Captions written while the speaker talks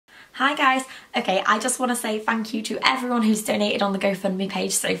Hi guys, okay, I just want to say thank you to everyone who's donated on the GoFundMe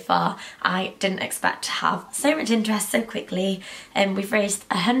page so far. I didn't expect to have so much interest so quickly, and we've raised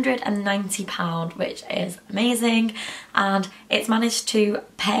 £190, which is amazing, and it's managed to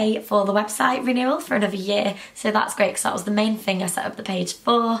pay for the website renewal for another year, so that's great because that was the main thing I set up the page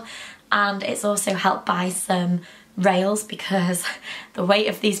for, and it's also helped buy some rails because the weight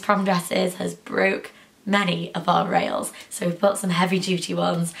of these prom dresses has broke many of our rails, so we've bought some heavy duty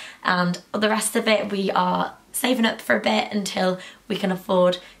ones, and the rest of it we are saving up for a bit until we can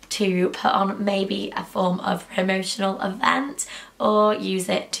afford to put on maybe a form of promotional event or use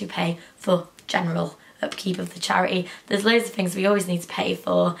it to pay for general upkeep of the charity. There's loads of things we always need to pay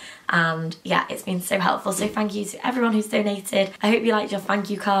for, and yeah, it's been so helpful, so thank you to everyone who's donated. I hope you liked your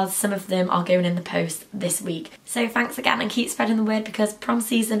thank you cards. Some of them are going in the post this week, so thanks again, and keep spreading the word because prom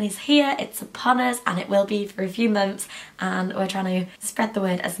season is here, it's upon us, and it will be for a few months, and we're trying to spread the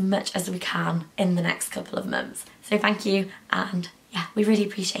word as much as we can in the next couple of months. So thank you, and yeah, we really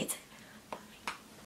appreciate it.